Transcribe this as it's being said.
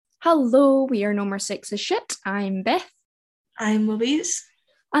Hello, we are No More Six of Shit. I'm Beth, I'm Louise.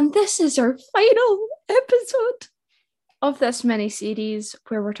 and this is our final episode of this mini series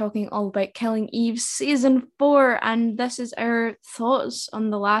where we're talking all about Killing Eve season 4, and this is our thoughts on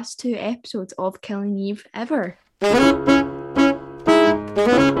the last two episodes of Killing Eve ever.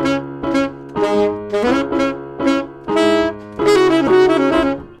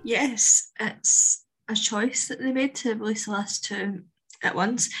 Yes, it's a choice that they made to release the last two at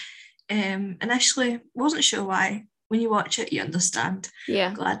once. Initially, wasn't sure why. When you watch it, you understand.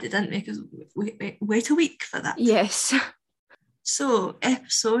 Yeah. Glad they didn't make us wait a week for that. Yes. So,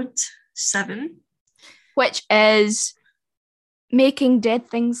 episode 7. Which is making dead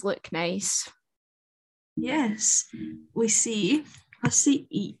things look nice. Yes, we see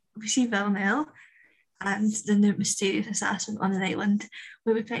Villanelle and the new mysterious assassin on an island,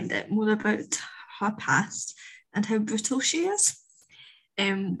 where we find out more about her past and how brutal she is.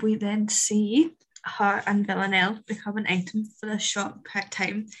 We then see her and Villanelle become an item for a short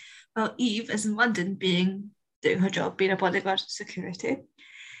time, while Eve is in London doing her job, being a bodyguard of security.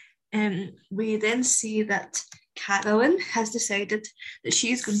 We then see that Carolyn has decided that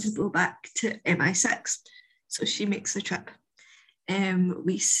she's going to go back to MI6, so she makes the trip.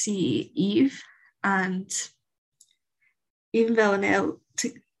 We see Eve and even Villanelle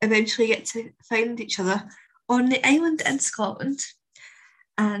to eventually get to find each other on the island in Scotland.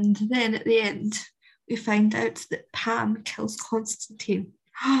 And then at the end, we find out that Pam kills Constantine.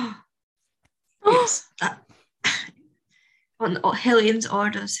 Yes, that on Helene's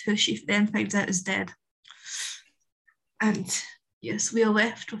orders, who she then finds out is dead. And yes, we are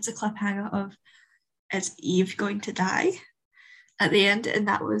left with the cliffhanger of, is Eve going to die at the end? And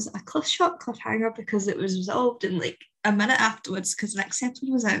that was a short cliffhanger because it was resolved in like a minute afterwards because the next episode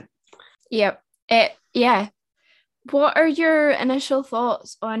was out. Yep. Yeah. What are your initial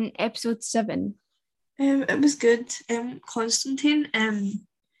thoughts on episode 7? It was good. Constantine, I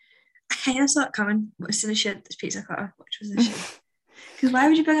kind of saw it coming as soon as she had this pizza cutter, which was a shame. Because why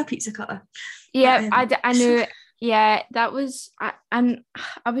would you bring a pizza cutter? Yeah, I knew. Yeah, that was. And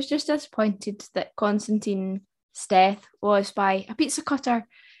I was just disappointed that Constantine's death was by a pizza cutter.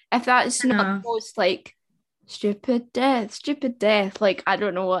 If that's not the most like stupid death, like I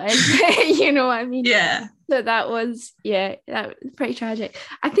don't know what is. You know what I mean? Yeah. So that was pretty tragic.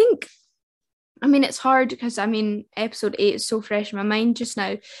 I mean, it's hard because episode 8 is so fresh in my mind just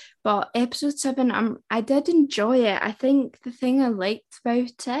now, but episode 7, I did enjoy it. I think the thing I liked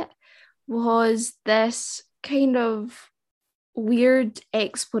about it was this kind of weird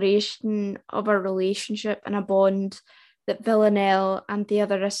exploration of a relationship and a bond that Villanelle and the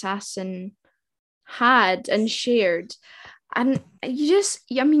other assassin had and shared. And you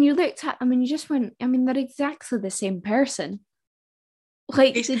looked at them and you just went, they're exactly the same person.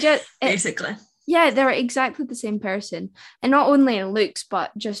 Like, basically. Yeah, they're exactly the same person. And not only in looks,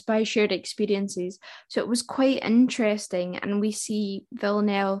 but just by shared experiences. So it was quite interesting. And we see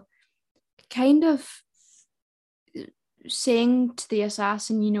Villanelle kind of saying to the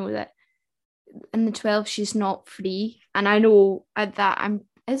assassin, that in the 12 she's not free. And I know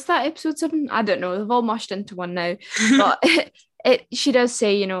is that episode 7? I don't know. They've all mushed into one now. But she does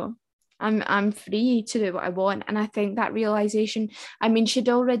say, I'm free to do what I want. And I think that realization, she'd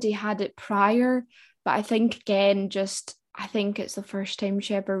already had it prior, but I think again, I think it's the first time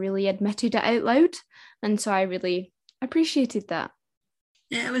she ever really admitted it out loud. And so I really appreciated that.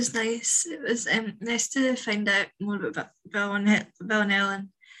 Yeah, it was nice. It was nice to find out more about Villanelle and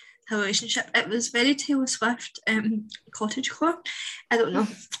her relationship. It was very Taylor Swift, Cottagecore. I don't know,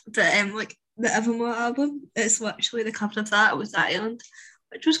 but like the Evermore album, it's literally the cover of that was that island,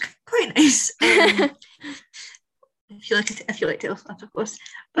 which was quite nice. If you like Taylor Swift, of course.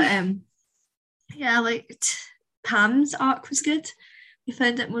 But yeah, I liked Pam's arc was good. We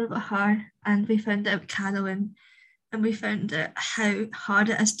found out more about her, and we found out Carolyn, and we found out how hard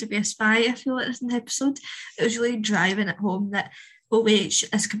it is to be a spy. I feel like this in the episode, it was really driving it home that, oh wait,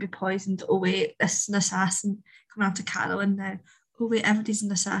 this could be poisoned. Oh wait, this is an assassin coming after Carolyn now. Oh wait, everybody's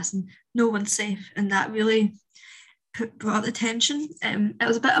an assassin. No one's safe, and that really brought the tension. It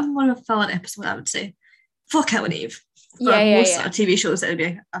was a bit of more of a filler episode, I would say. For Killing Eve. Most sort of TV shows, it would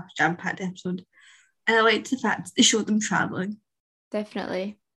be a jam-packed episode. And I liked the fact that they showed them travelling.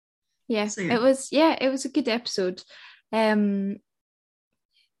 Definitely. Yeah, so, yeah. It was a good episode. And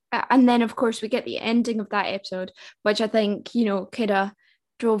then of course we get the ending of that episode, which I think, kind of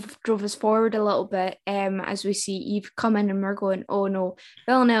drove us forward a little bit, as we see Eve come in and we're going, oh no,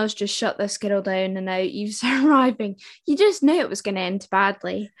 Villanelle's just shut this girl down and now Eve's arriving. You just knew it was going to end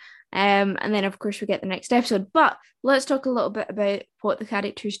badly. And then, of course, we get the next episode. But let's talk a little bit about what the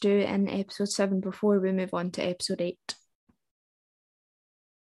characters do in episode 7 before we move on to episode 8.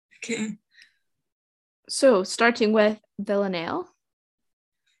 Okay. So, starting with Villanelle.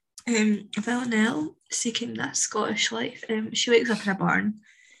 Villanelle, seeking that Scottish life, she wakes up in a barn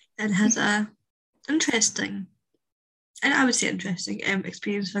and has a interesting, and I would say interesting,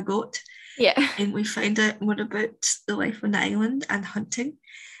 experience with a goat. Yeah. And we find out more about the life on the island and hunting.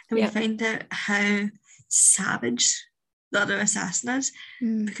 And we find out how savage the other assassin is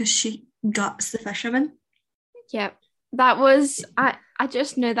because she guts the fisherman. Yep. That was, I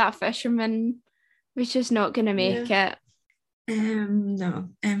just knew that fisherman was just not going to make it. No.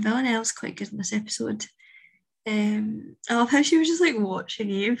 Villanelle's quite good in this episode. I love how she was just like watching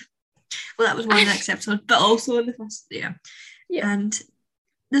Eve. Well, that was one of the next episode, but also in the first, yeah. And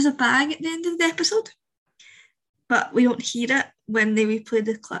there's a bang at the end of the episode, but we don't hear it when they replay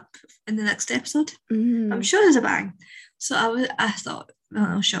the clip in the next episode. I'm sure there's a bang. So I thought,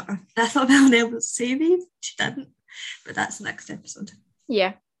 Villanelle shot her. I thought Villanelle would save Eve. She didn't, but that's the next episode.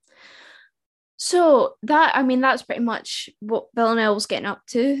 Yeah. So that's pretty much what Villanelle was getting up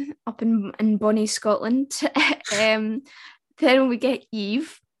to up in Bonnie, Scotland. Then we get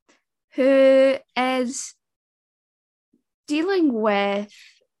Eve, who is dealing with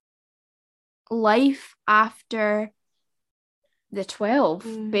life after the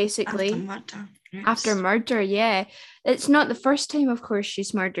 12, basically. After murder, yeah. It's not the first time, of course,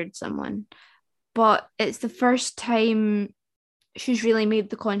 she's murdered someone, but it's the first time she's really made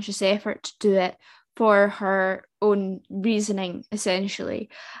the conscious effort to do it for her own reasoning, essentially.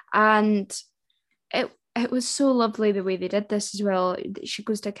 And it was so lovely the way they did this as well. She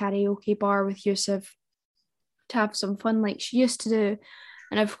goes to a karaoke bar with Yusuf to have some fun like she used to do.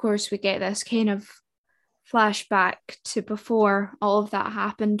 And of course, we get this kind of flashback to before all of that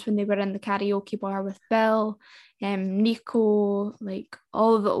happened, when they were in the karaoke bar with Bill, Nico, like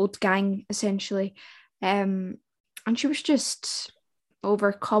all of the old gang, essentially. And she was just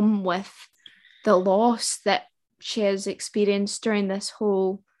overcome with the loss that she has experienced during this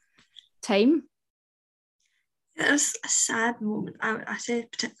whole time. It was a sad moment. I say a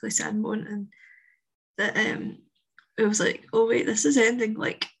particularly sad moment, and that it was like, oh wait, this is ending.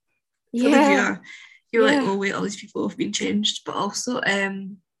 Like for the viewer, you're like, oh wait, all these people have been changed, but also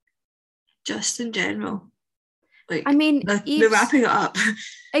just in general. Like, I mean, they're wrapping it up.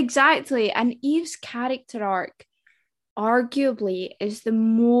 Exactly, and Eve's character arc arguably is the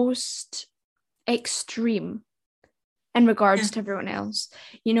most extreme in regards to everyone else.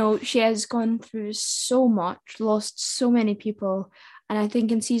 You know, she has gone through so much, lost so many people, and I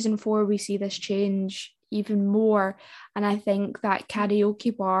think in season 4 we see this change even more. And I think that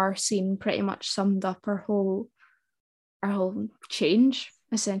karaoke bar scene pretty much summed up her whole change,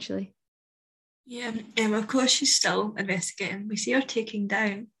 essentially. Yeah, of course she's still investigating. We see her taking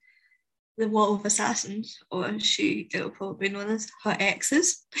down the wall of assassins, or as it'll probably be known as her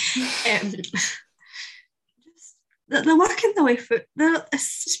exes. They're working their way through. They're a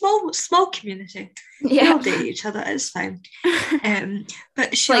small community. They all date each other. It's fine.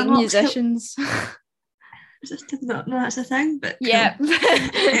 But she like musicians. I just did not know that's a thing. But yeah.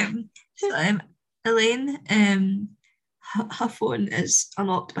 So, Elaine, her phone is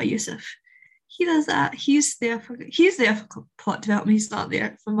unlocked by Yusuf. He does that. He's there for plot development. He's not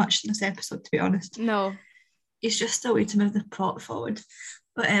there for much in this episode, to be honest. No. It's just a way to move the plot forward.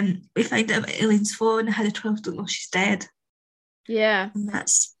 But we find out about Elaine's phone, how the 12 don't know she's dead. Yeah. And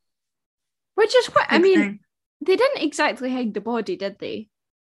that's... Which is quite... I mean, they didn't exactly hide the body, did they?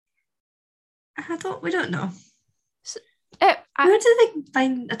 We don't know. So, where did they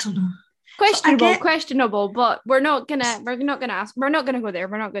find... I don't know. Questionable, but we're not gonna ask. We're not gonna go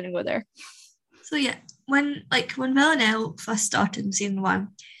there. So yeah, when Villanelle first started in season 1,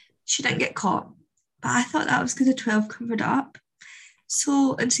 she didn't get caught. But I thought that was because the 12 covered it up.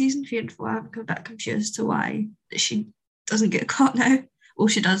 So in season 3 and 4, I'm a bit confused as to why she doesn't get caught now. Well,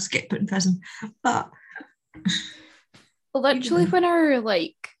 she does get put in prison, but literally when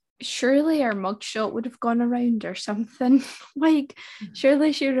surely our mugshot would have gone around or something.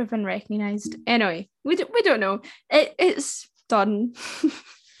 Surely she would have been recognised. Anyway, we don't know. It's done.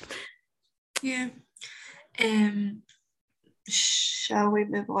 Yeah. Shall we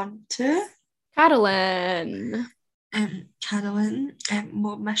move on to Carolyn? Carolyn,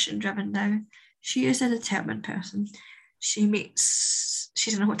 more mission driven now. She is a determined person.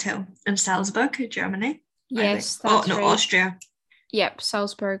 She's in a hotel in Salzburg, Germany. Yes, that's right. Austria. Yep,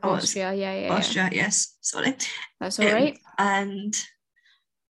 Salzburg, Austria. Yeah. Austria, yes. Sorry. That's all right. And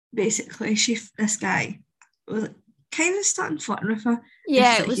basically, this guy, kind of starting flirting with her.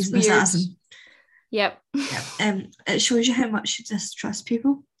 Yeah, She's it like, was he's an weird. assassin. Yep. Yeah. It shows you how much she distrusts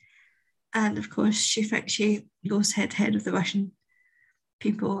people. And of course, she thinks she goes head to head with the Russian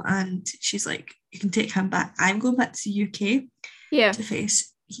people, and she's like, "You can take him back. I'm going back to the UK Yeah. to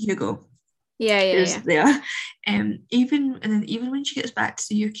face Hugo, Yeah. who's there." Even when she gets back to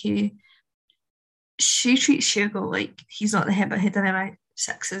the UK, she treats Hugo like he's not the head, but head of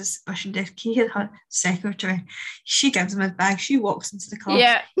MI6's Russian dedicated her secretary. She gives him his bag. She walks into the car,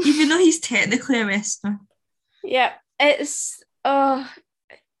 Yeah. even though he's technically arresting her. Yeah. It's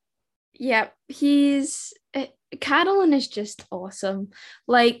yeah, Carolyn is just awesome.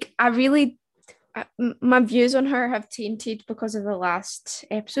 Like, my views on her have tainted because of the last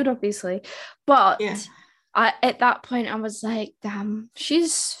episode, obviously, but Yeah. at that point I was like, damn, she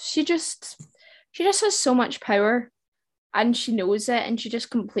just has so much power, and she knows it, and she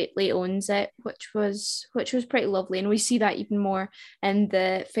just completely owns it, which was pretty lovely. And we see that even more in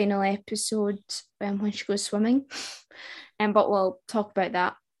the final episode, when she goes swimming. But we'll talk about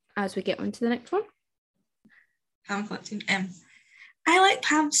that as we get on to the next one. Pam collecting. I like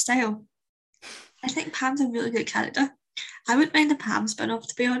Pam's style. I think Pam's a really good character. I wouldn't mind a Pam spin-off,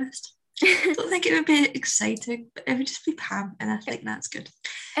 to be honest. I don't think it would be exciting, but it would just be Pam, and I think that's good.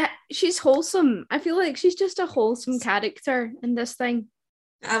 She's wholesome. I feel like she's just a wholesome character in this thing.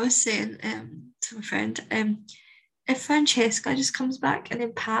 I was saying to my friend, if Francesca just comes back and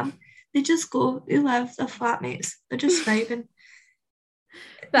then Pam, they just go, they live, they're flatmates, they're just vibing.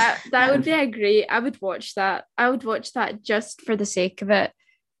 That would be great. I would watch that. I would watch that just for the sake of it.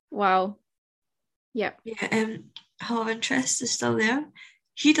 Wow. Yeah. Yeah. Her love interest is still there.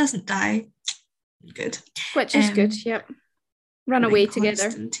 He doesn't die. Good. Which is good. Yep. Run away together.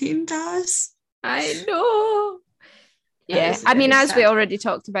 Constantine does. I know. Yeah. I mean, as we already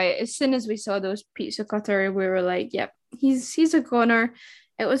talked about, as soon as we saw those pizza cutter, we were like, yep, he's a goner.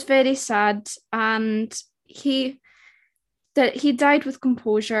 It was very sad, and he died with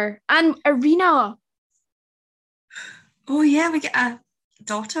composure. And Irina. Oh yeah, we get a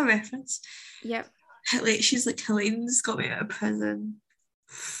daughter reference. Yep. Like, she's like, Helene's got me out of prison.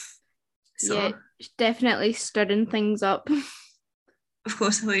 So, yeah, definitely stirring things up. Of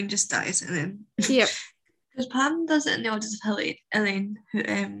course, Helene just dies, and then yep. Because Pam does it in the orders of Elaine, who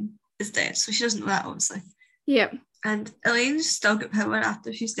is dead, so she doesn't know that, obviously. Yep. And Elaine's still got power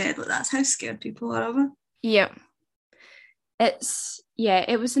after she's dead. Like, that's how scared people are of her. Yep. It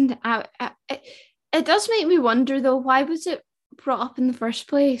was in it does make me wonder though, why was it brought up in the first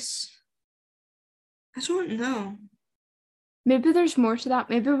place? I don't know. Maybe there's more to that.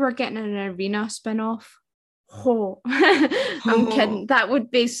 Maybe we're getting an Irina spin-off. I'm kidding. That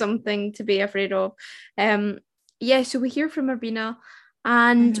would be something to be afraid of. So we hear from Irina,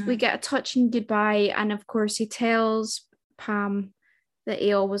 and we get a touching goodbye, and of course he tells Pam that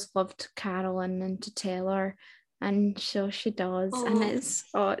he always loved Carolyn and to tell her, and so she does. And it's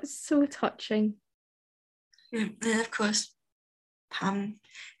so touching. Yeah, and of course Pam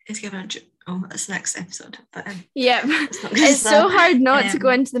is given it's the next episode, but it's so hard not to go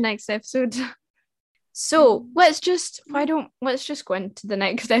into the next episode. So let's just go into the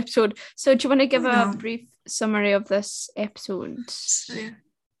next episode. So do you want to give a brief summary of this episode? So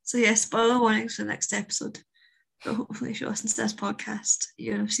spoiler warnings for the next episode. But hopefully if you listen to this podcast,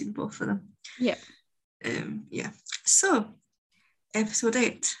 you'll have seen both of them. Yeah. So episode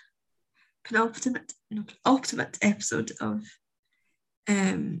 8, ultimate episode of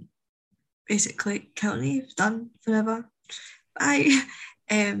basically Killing Eve, done forever. Bye.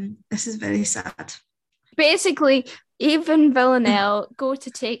 This is very sad. Basically, Eve and Villanelle go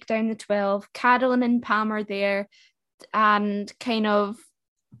to take down the 12. Carolyn and Pam are there and kind of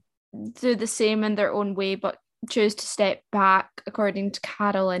do the same in their own way, but choose to step back, according to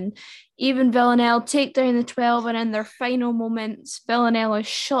Carolyn. Eve and Villanelle take down the 12, and in their final moments, Villanelle is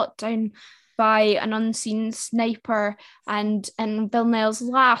shot down by an unseen sniper, and in Villanelle's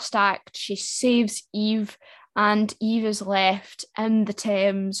last act, she saves Eve, and Eve is left in the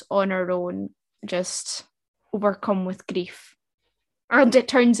Thames on her own, just overcome with grief. And it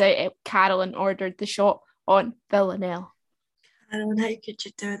turns out Carolyn ordered the shot on Villanelle. Carolyn, how could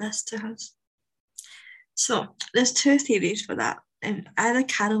you do this to us? So there's 2 theories for that. Either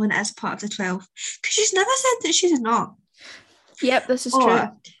Carolyn is part of the 12, because she's never said that she's not. Yep, this is true.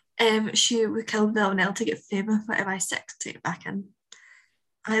 She would kill Villanelle to get favour for MI6 to get back in.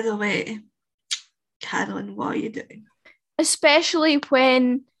 Either way, Carolyn, what are you doing? Especially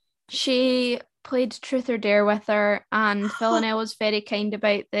when she played Truth or Dare with her, and Villanelle was very kind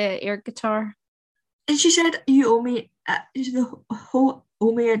about the air guitar. And she said, you owe me the whole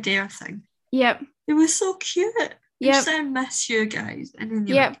owe me a dare thing. Yep. It was so cute. Yep. I miss you guys. And then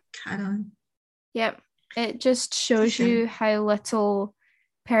you're Yep. like, Caroline. Yep. It just shows you how little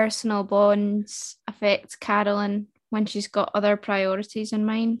personal bonds affect Carolyn when she's got other priorities in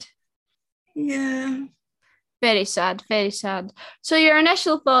mind. Yeah. Very sad, very sad. So your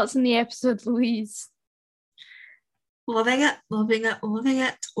initial thoughts on the episode, Louise? Loving it, loving it, loving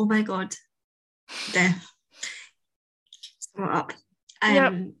it. Oh my God. Death. Sum it up.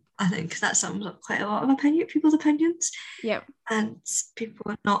 Yep. I think that sums up quite a lot of people's opinions. Yep. And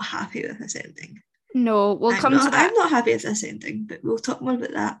people are not happy with this ending. No, we'll come to that. I'm not happy with this ending, but we'll talk more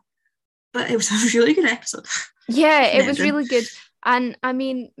about that. But it was a really good episode. Yeah, it was really good. And I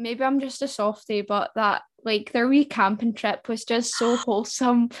mean, maybe I'm just a softie, but that, like, their wee camping trip was just so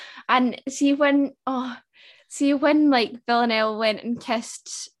wholesome. And see when like Villanelle went and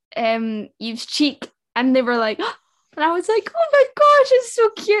kissed Eve's cheek, and they were like, and I was like, oh my gosh, it's so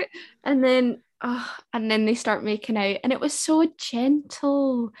cute. And then they start making out, and it was so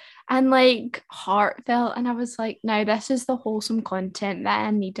gentle and like heartfelt, and I was like, now this is the wholesome content that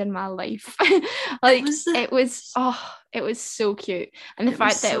I need in my life. Like it was so cute, and the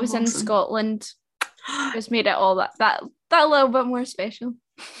fact that it was in Scotland just made it all that little bit more special.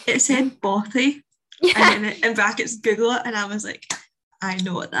 It said Bothy, and then in brackets Google it, and I was like, I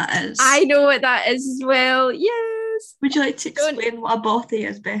know what that is. I know what that is as well. Yes. Would you like to explain what a bothy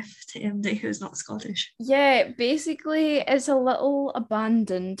is, Beth, to anybody who's not Scottish? Yeah, basically it's a little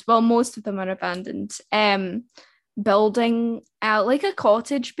abandoned, well, most of them are abandoned, building like a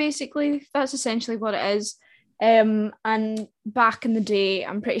cottage, basically. That's essentially what it is. And back in the day,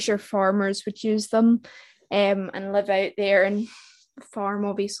 I'm pretty sure farmers would use them and live out there and farm,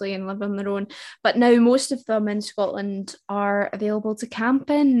 obviously, and live on their own. But now most of them in Scotland are available to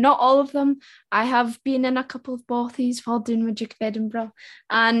camp in. Not all of them. I have been in a couple of bothies while doing my Duke of Edinburgh,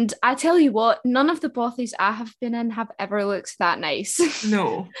 and I tell you what, none of the bothies I have been in have ever looked that nice.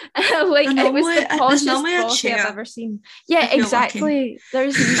 No. Like it was the poshest bothy I've ever seen. Yeah, exactly.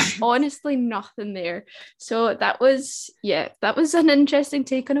 There's honestly nothing there. So that was an interesting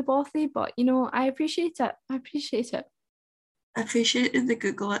take on a bothy, but you know, I appreciate it. I appreciated the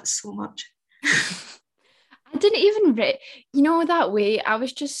Google it so much. I didn't even that way. I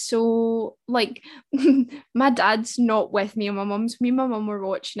was just so like, my dad's not with me and my mum's. Me and my mum were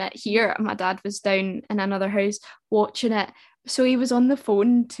watching it here, and my dad was down in another house watching it. So he was on the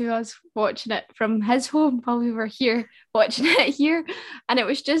phone to us watching it from his home while we were here watching it here. And it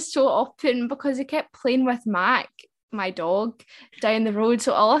was just so open because he kept playing with Mac, my dog, down the road.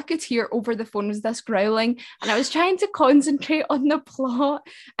 So all I could hear over the phone was this growling, and I was trying to concentrate on the plot,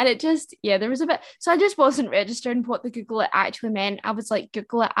 and it just, there was a bit, so I just wasn't registering what the Google it actually meant. I was like,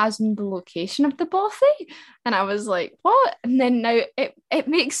 Google it as in the location of the bothy, and I was like, what? And then now it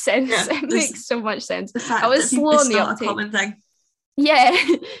makes sense. It makes so much sense. I was slow on the uptake. A common thing.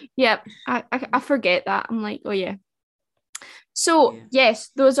 Yeah. I forget that. I'm like, oh yeah. So, yes,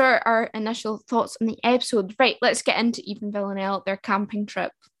 those are our initial thoughts on the episode. Right, let's get into Eve and Villanelle, their camping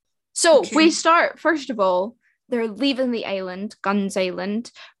trip. So, we start, first of all, they're leaving the island, Guns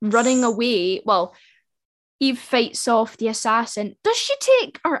Island, running away. Well, Eve fights off the assassin. Does she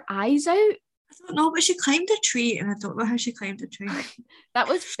take her eyes out? I don't know, but she climbed a tree, and I don't know how she climbed a tree. That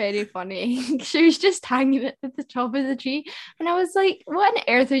was very funny. She was just hanging at the top of the tree, and I was like, what on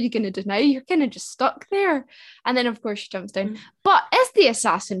earth are you going to do now? You're kind of just stuck there. And then, of course, she jumps down. But is the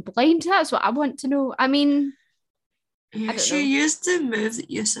assassin blind? That's what I want to know. I mean, she used the move that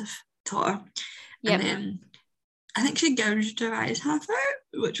Yusuf taught her. And then I think she gouged her eyes half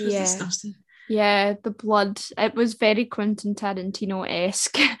out, which was disgusting. Yeah, the blood. It was very Quentin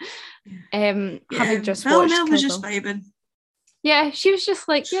Tarantino-esque. Having just watched Villanelle was just vibing. Yeah, she was just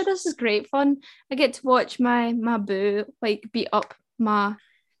like, this is great fun. I get to watch my boo like beat up my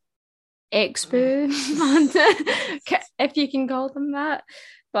ex-boo, if you can call them that.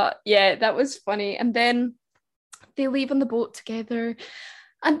 But yeah, that was funny. And then they leave on the boat together.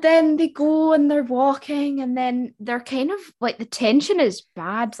 And then they go and they're walking, and then they're kind of like, the tension is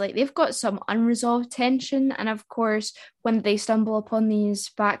bad. Like, they've got some unresolved tension. And of course, when they stumble upon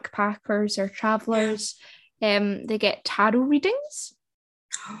these backpackers or travelers, they get tarot readings.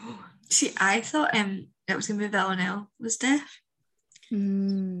 See, I thought it was going to be Villanelle was deaf.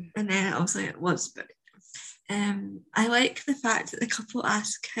 And then obviously it was. But I like the fact that the couple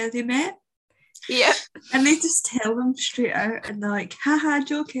ask how they met. Yeah. And they just tell them straight out, and they're like, haha,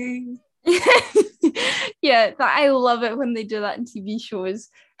 joking. Yeah, I love it when they do that in TV shows.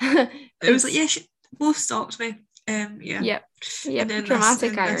 It was like, she both stalked me. Yep,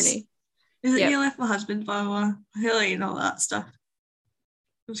 dramatic irony. It was like, you left my husband, blah, blah, blah, and all that stuff.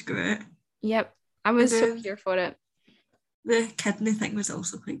 It was great. Yep, I was so here for it. The kidney thing was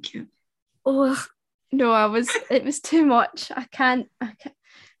also quite cute. Oh no, it was too much. I can't. I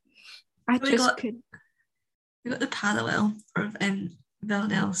We just got could. we got the parallel of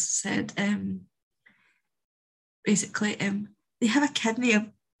Villanelle said basically they have a kidney of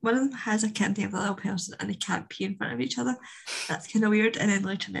one of them has a kidney of a little person and they can't pee in front of each other. That's kind of weird. And then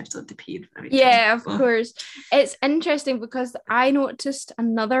later in the episode they pee in front of each other. Yeah, of course. It's interesting because I noticed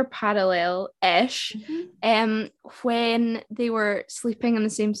another parallel-ish when they were sleeping in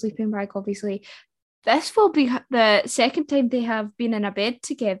the same sleeping bag, obviously. This will be the second time they have been in a bed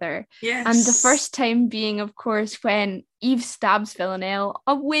together. Yes. And the first time being, of course, when Eve stabs Villanelle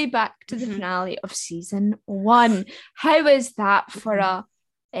way back to the finale of season 1. How is that for a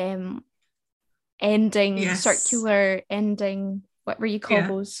ending, circular ending, whatever you call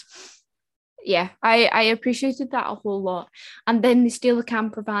those? Yeah, I appreciated that a whole lot. And then they steal the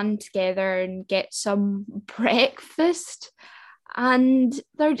camper van together and get some breakfast. And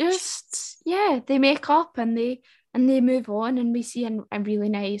they're just, they make up and they move on, and we see a really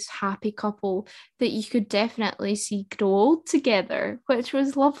nice, happy couple that you could definitely see grow old together, which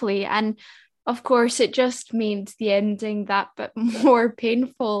was lovely. And of course, it just made the ending that bit more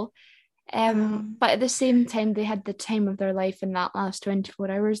painful. But at the same time, they had the time of their life in that last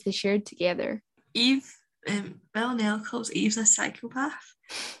 24 hours they shared together. Eve, Villanelle calls Eve a psychopath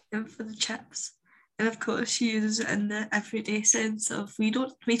for the chips. And of course, she uses it in the everyday sense of we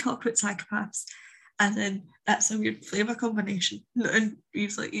talk about psychopaths, and then that's a weird flavour combination. And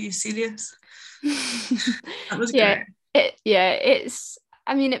Eve's like, are you serious? That was great. It's.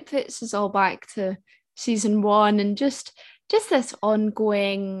 I mean, it puts us all back to season 1 and just this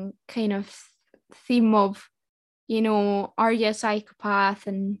ongoing kind of theme of, are you a psychopath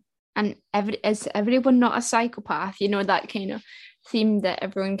and is everyone not a psychopath? That kind of theme that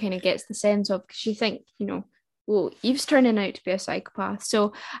everyone kind of gets the sense of, because you think, well, Eve's turning out to be a psychopath.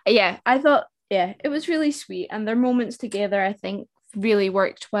 So I thought, it was really sweet, and their moments together, I think, really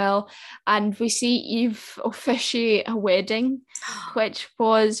worked well. And we see Eve officiate a wedding, which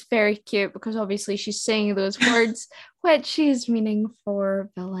was very cute because obviously she's saying those words, which is meaning for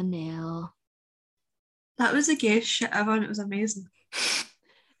Villanelle. That was the gayest shit ever, and it was amazing.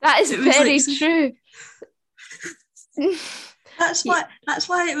 That is very true. That's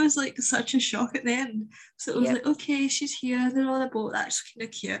why it was like such a shock at the end. So it was like, okay, she's here, they're on a boat, that's kind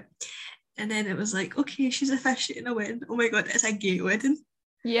of cute. And then it was like, okay, she's officiating a wedding. Oh my god, it's a gay wedding.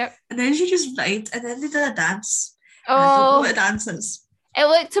 Yep. And then she just vibed, and then they did a dance. Oh, I don't know what a dance is. It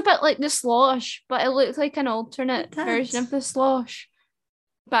looked a bit like the slosh, but it looked like an alternate version of the slosh.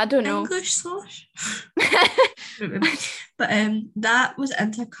 But I don't know. English slosh. But that was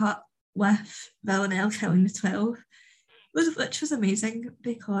intercut with Villanelle killing the 12, which was amazing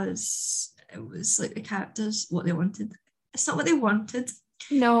because it was like the characters what they wanted. It's not what they wanted.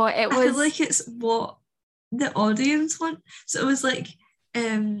 No, I feel like it's what the audience want. So it was like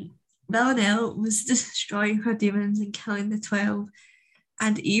Villanelle was destroying her demons and killing the 12,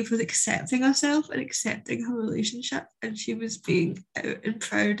 and Eve was accepting herself and accepting her relationship, and she was being out and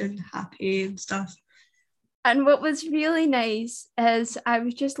proud and happy and stuff. And what was really nice is I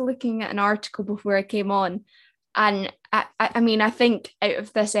was just looking at an article before I came on, and I mean, I think out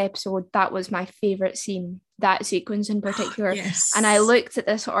of this episode, that was my favourite scene, that sequence in particular. Yes. And I looked at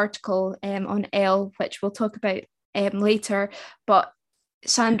this article on Elle, which we'll talk about later, but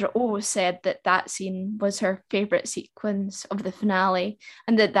Sandra Oh said that scene was her favourite sequence of the finale,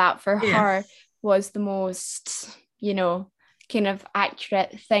 and that for her was the most, kind of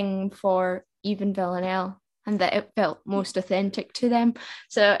accurate thing for Eve and Villanelle, and that it felt most authentic to them.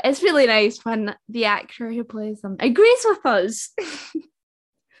 So it's really nice when the actor who plays them agrees with us.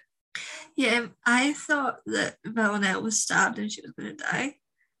 I thought that Villanelle was stabbed and she was going to die,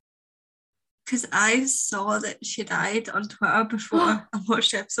 because I saw that she died on Twitter before I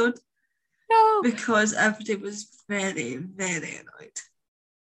watched the episode. No. Because everybody was very, very annoyed.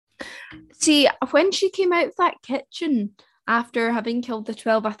 See, when she came out of that kitchen after having killed the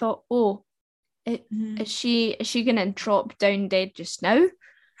 12, I thought, is she going to drop down dead just now?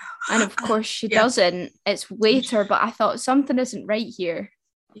 And of course she doesn't. It's later, but I thought something isn't right here.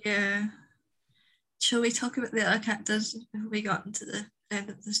 Yeah. Shall we talk about the other characters before we got into the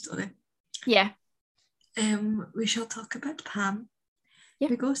end of the story? Yeah. We shall talk about Pam. Yeah.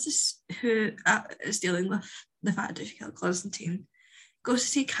 Who is dealing with the fact that she killed Constantine. Goes to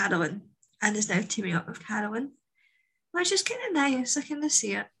see Carolyn and is now teaming up with Carolyn, which is kind of nice. I kind of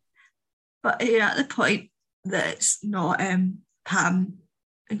see it. But you're at the point that it's not Pam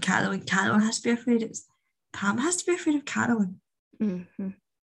and Carolyn. Carolyn has to be afraid. Pam has to be afraid of Carolyn. Mm-hmm.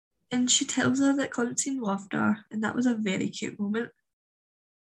 And she tells her that Constantine loved her, and that was a very cute moment.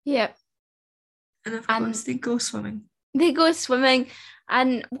 Yep. And of And course, they go swimming. they go swimming.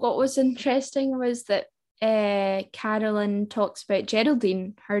 And what was interesting was that Carolyn talks about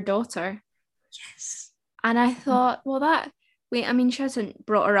Geraldine, her daughter. Yes. And I thought, well, I mean, she hasn't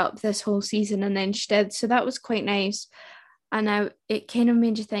brought her up this whole season, and then she did. So that was quite nice. And it kind of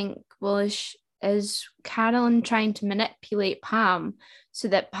made you think, well, is Carolyn trying to manipulate Pam so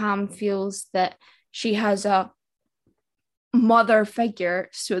that Pam feels that she has a mother figure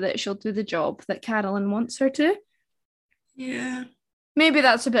so that she'll do the job that Carolyn wants her to? Yeah. Maybe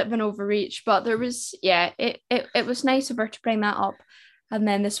that's a bit of an overreach, but there was, it was nice of her to bring that up. And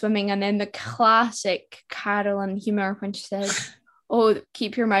then the swimming, and then the classic Carolyn humor when she said, "Oh,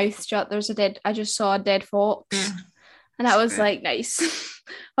 keep your mouth shut. I just saw a dead fox." Yeah. And I was like, nice.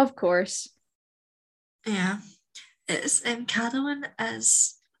 Of course. Yeah. It's Carolyn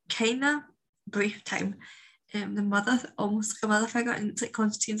is kind of brief time. The mother, almost like a mother figure, and it's like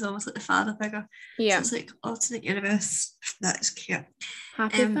Constantine's almost like the father figure. Yeah. So it's like alternate universe. That is cute.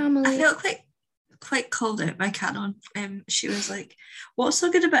 Happy family. I felt quite called out by Carolyn. She was like, "What's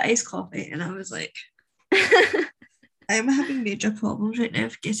so good about iced coffee?" And I was like, I'm having major problems right now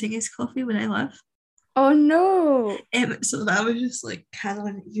of getting iced coffee where I live. Oh no. So I was just like,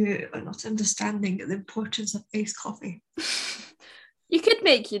 Carolyn, you are not understanding the importance of iced coffee. You could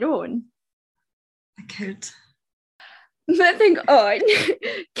make your own. I could. Moving on,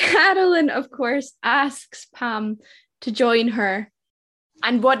 Carolyn, of course, asks Pam to join her.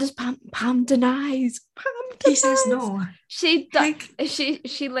 And what does Pam? Pam denies. He says no. She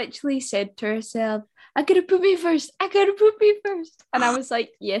literally said to herself, "I gotta put me first. I gotta put me first." And I was like,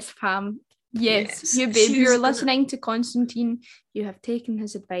 "Yes, Pam. Yes. You babe, you're listening to Constantine. You have taken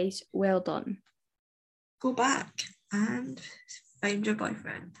his advice. Well done. Go back and find your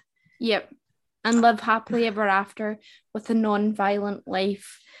boyfriend." Yep. And live happily ever after with a non-violent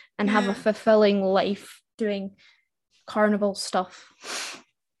life and have a fulfilling life doing carnival stuff.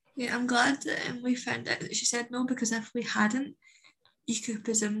 Yeah, I'm glad that we found out that she said no, because if we hadn't, you could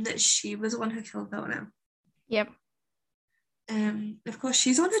presume that she was the one who killed Villanelle. Yep. Of course,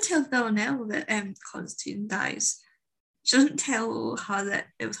 she's the one who tells Villanelle that Constantine dies. She doesn't tell her that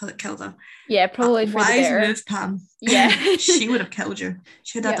it was her that killed her. Yeah, probably for the better. Wise move, Pam. Yeah. She would have killed you.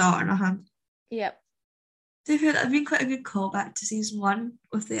 She had a daughter in her hand. Yep. I feel that'd been quite a good callback to season 1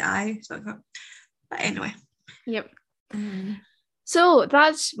 with the eye. But anyway. Yep. So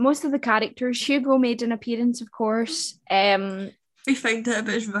that's most of the characters. Hugo made an appearance, of course. We found out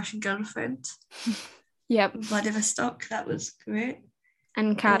about his Russian girlfriend. Yep. Vladivostok. That was great.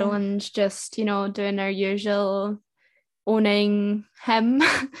 And Carolyn's just, doing her usual owning him,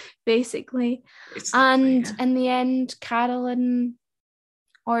 basically. And in the end, Carolyn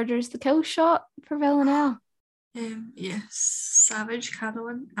orders the kill shot for Villanelle. Yes, savage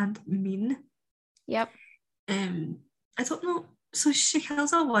Carolyn and mean. Yep. I don't know. So she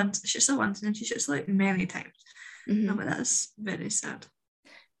kills her once, shoots her once, and then she shoots her like many times. Mm-hmm. No, but that's very sad.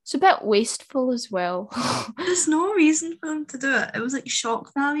 It's a bit wasteful as well. There's no reason for them to do it. It was like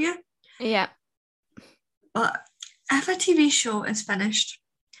shock value. Yeah. But if a TV show is finished,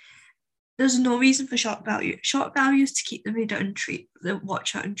 there's no reason for shock value. Shock value is to keep the reader intrigued, the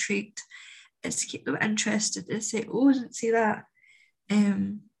watcher intrigued. It's to keep them interested. It's say, "Oh, I didn't see that."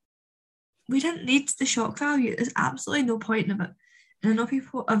 We didn't need the shock value. There's absolutely no point in it. And I know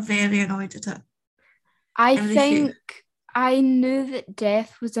people are very annoyed at it. I think I knew that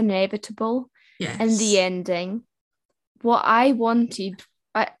death was inevitable in the ending. What I wanted,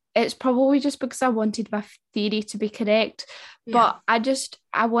 it's probably just because I wanted my theory to be correct, but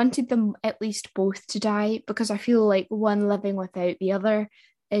I wanted them at least both to die, because I feel like one living without the other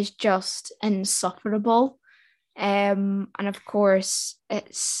is just insufferable. And of course,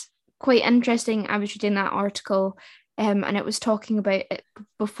 it's quite interesting. I was reading that article and it was talking about it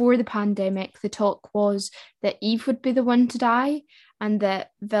before the pandemic. The talk was that Eve would be the one to die and that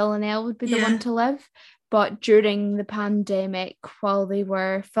Villanelle would be the one to live. But during the pandemic, while they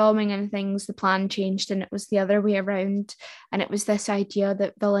were filming and things, the plan changed and it was the other way around. And it was this idea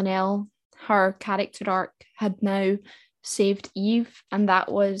that Villanelle, her character arc, had now saved Eve, and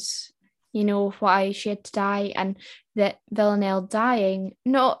that was, why she had to die. And that Villanelle dying,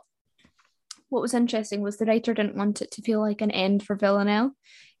 what was interesting was the writer didn't want it to feel like an end for Villanelle.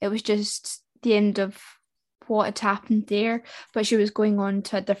 It was just the end of what had happened there, but she was going on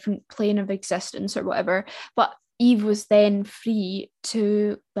to a different plane of existence or whatever. But Eve was then free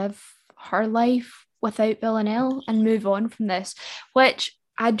to live her life without Villanelle and move on from this, which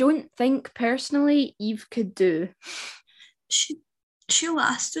I don't think personally Eve could do. She she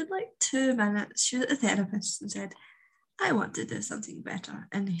lasted like 2 minutes. She was at the therapist and said, I want to do something better.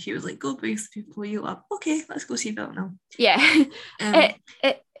 And he was like, go be with people you love. Okay, let's go see Bill now. Yeah.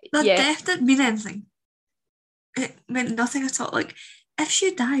 The Yeah. death didn't mean anything. It meant nothing at all. Like, if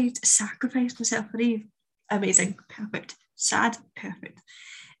she died, sacrificed myself for Eve, amazing, perfect. Sad, perfect.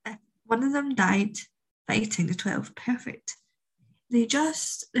 If one of them died fighting the 12, perfect. The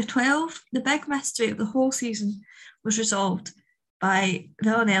 12, the big mystery of the whole season was resolved by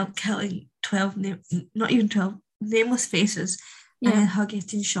Villanelle killing 12, not even 12, nameless faces, and then her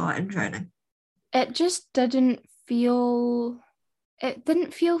getting shot and drowning. It just didn't feel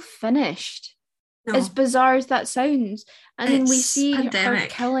finished. No. As bizarre as that sounds. And then we see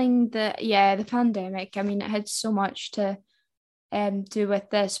pandemic. Her killing the pandemic. I mean, it had so much to do with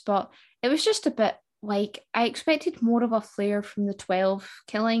this, but it was just a bit like, I expected more of a flair from the 12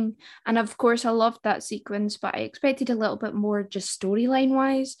 killing. And of course, I loved that sequence, but I expected a little bit more just storyline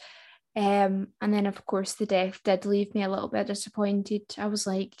wise. And then of course the death did leave me a little bit disappointed. I was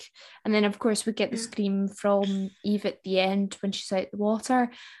like, and then of course we get the scream from Eve at the end when she's out the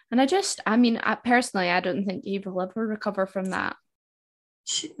water, and I personally, I don't think Eve will ever recover from that.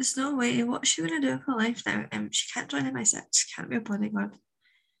 There's no way. What's she gonna do with her life now? She can't join MI6, she can't be a bodyguard.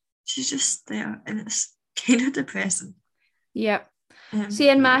 She's just there, and it's kind of depressing. Yep. See,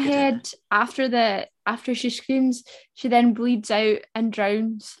 in my head, after she screams, she then bleeds out and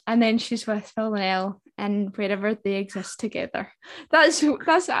drowns, and then she's with Villanelle and wherever they exist together. That's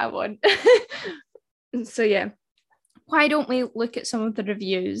what I want. So yeah, why don't we look at some of the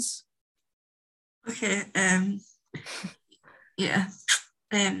reviews? Okay. Yeah.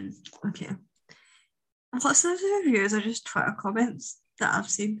 Okay. Lots of the reviews are just Twitter comments that I've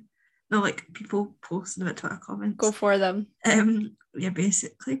seen. No, like people posting about Twitter comments. Go for them. Yeah,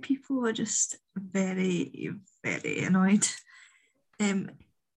 basically people are just very, very annoyed.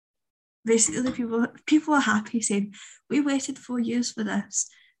 Basically people are happy, saying, we waited 4 years for this,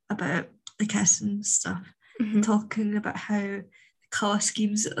 about the kissing stuff, and talking about how the colour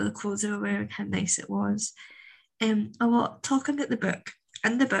schemes of the clothes they were wearing, how nice it was. A lot talking about the book.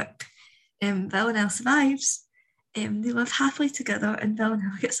 In the book, Villanelle survives. They live happily together, and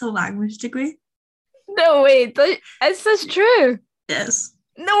Villanelle gets a language degree. No way, is this true? Yes.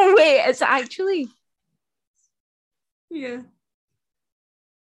 No way, it's actually. Yeah.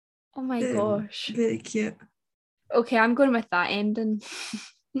 Oh my gosh. Very cute. Okay, I'm going with that ending.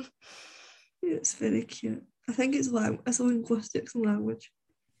 Yeah, it's very cute. I think it's linguistics and language.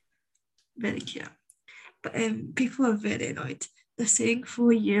 Very cute. But people are very annoyed. They're saying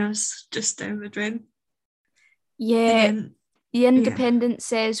 4 years just down the drain. Yeah, The Independent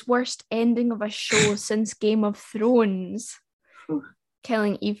says worst ending of a show since Game of Thrones.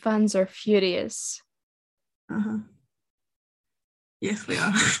 Killing Eve fans are furious. Yes, we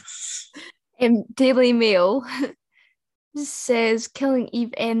are. Daily Mail says Killing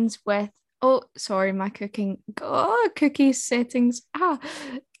Eve ends with, my cookie settings.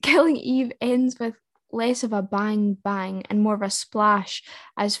 Killing Eve ends with less of a bang bang and more of a splash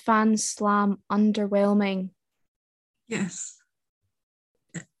as fans slam underwhelming. Yes.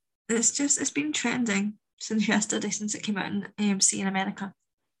 It's been trending since yesterday, since it came out in AMC in America.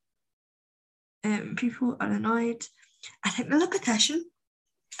 People are annoyed. I think there's a petition.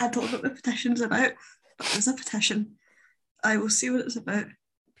 I don't know what the petition's about, but there's a petition. I will see what it's about.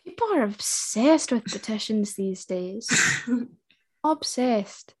 People are obsessed with petitions these days.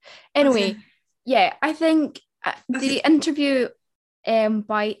 Obsessed. Anyway, yeah, I think the interview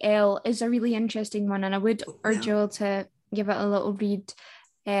by Elle is a really interesting one, and I would urge you all to give it a little read.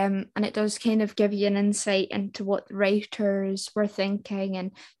 And it does kind of give you an insight into what the writers were thinking,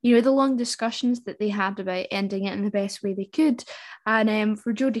 and the long discussions that they had about ending it in the best way they could. And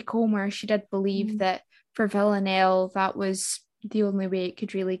for Jodie Comer, she did believe that for Villanelle that was the only way it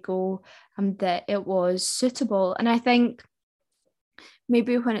could really go, and that it was suitable. And I think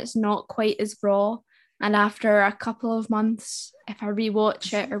maybe when it's not quite as raw, and after a couple of months, if I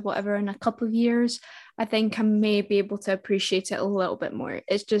rewatch it or whatever in a couple of years, I think I may be able to appreciate it a little bit more.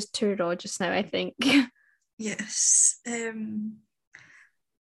 It's just too raw just now, I think. Yes. There's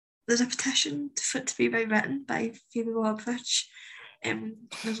a petition for it to be rewritten by Phoebe Waller-Bridge.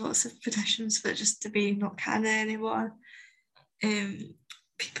 There's lots of petitions for it just to be not canon anymore.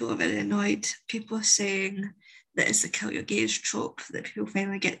 People are very annoyed. People are saying that it's the kill your gays trope, that people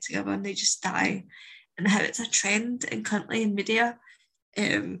finally get together and they just die, and how it's a trend in currently in media,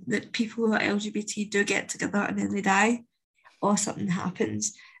 that people who are LGBT do get together and then they die, or something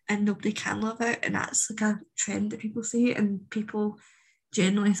happens and nobody can live out, and that's like a trend that people see, and people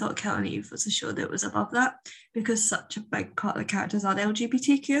genuinely thought Killing Eve was a show that was above that because such a big part of the characters are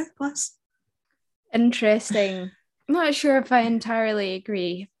LGBTQ plus. Interesting. I'm not sure if I entirely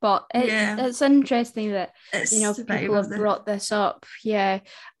agree, but it's interesting that people have brought this up. Yeah.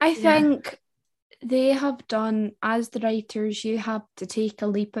 I think they have done, as the writers, you have to take a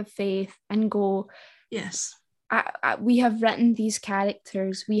leap of faith and go, yes, we have written these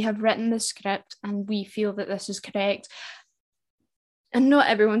characters, we have written the script, and we feel that this is correct. And not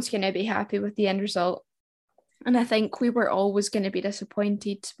everyone's going to be happy with the end result. And I think we were always going to be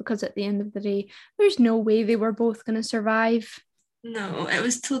disappointed because at the end of the day, there's no way they were both going to survive. No, it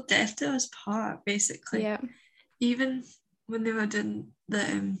was till death do us part, basically. Yeah. Even when they were doing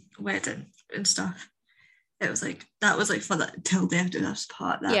the wedding and stuff, it was like, that was like for that till death do us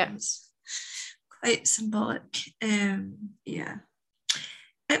part. That was quite symbolic. Yeah.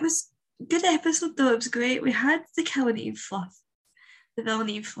 It was a good episode though. It was great. We had the Killing Eve fluff, the Villain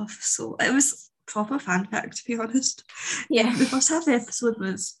Eve fluff. So it was proper fanfic, to be honest. Yeah. The first half of the episode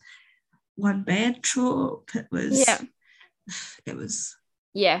was one bed trope. It was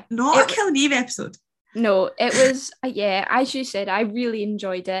not a Killing Eve episode. No, it was, as you said, I really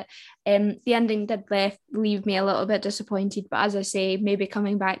enjoyed it. The ending did leave me a little bit disappointed, but as I say, maybe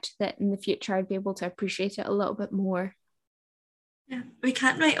coming back to it in the future, I'd be able to appreciate it a little bit more. Yeah, we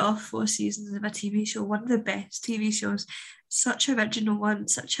can't write off 4 seasons of a TV show, one of the best TV shows, such an original one,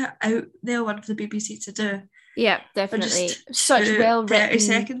 such an out there one for the BBC to do. Yeah, definitely. Such well written. 30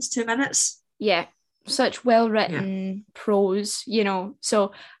 seconds, 2 minutes. Yeah, such well written prose,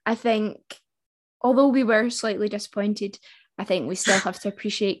 So I think, although we were slightly disappointed, I think we still have to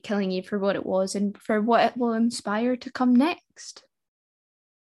appreciate Killing Eve for what it was and for what it will inspire to come next.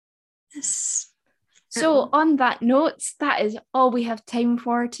 Yes. So on that note, that is all we have time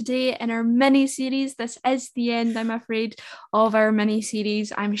for today in our mini-series. This is the end, I'm afraid, of our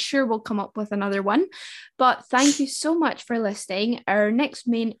mini-series. I'm sure we'll come up with another one. But thank you so much for listening. Our next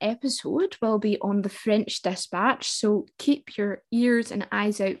main episode will be on the French Dispatch. So keep your ears and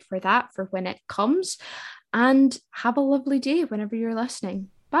eyes out for that for when it comes. And have a lovely day whenever you're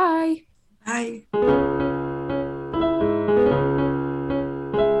listening. Bye. Bye.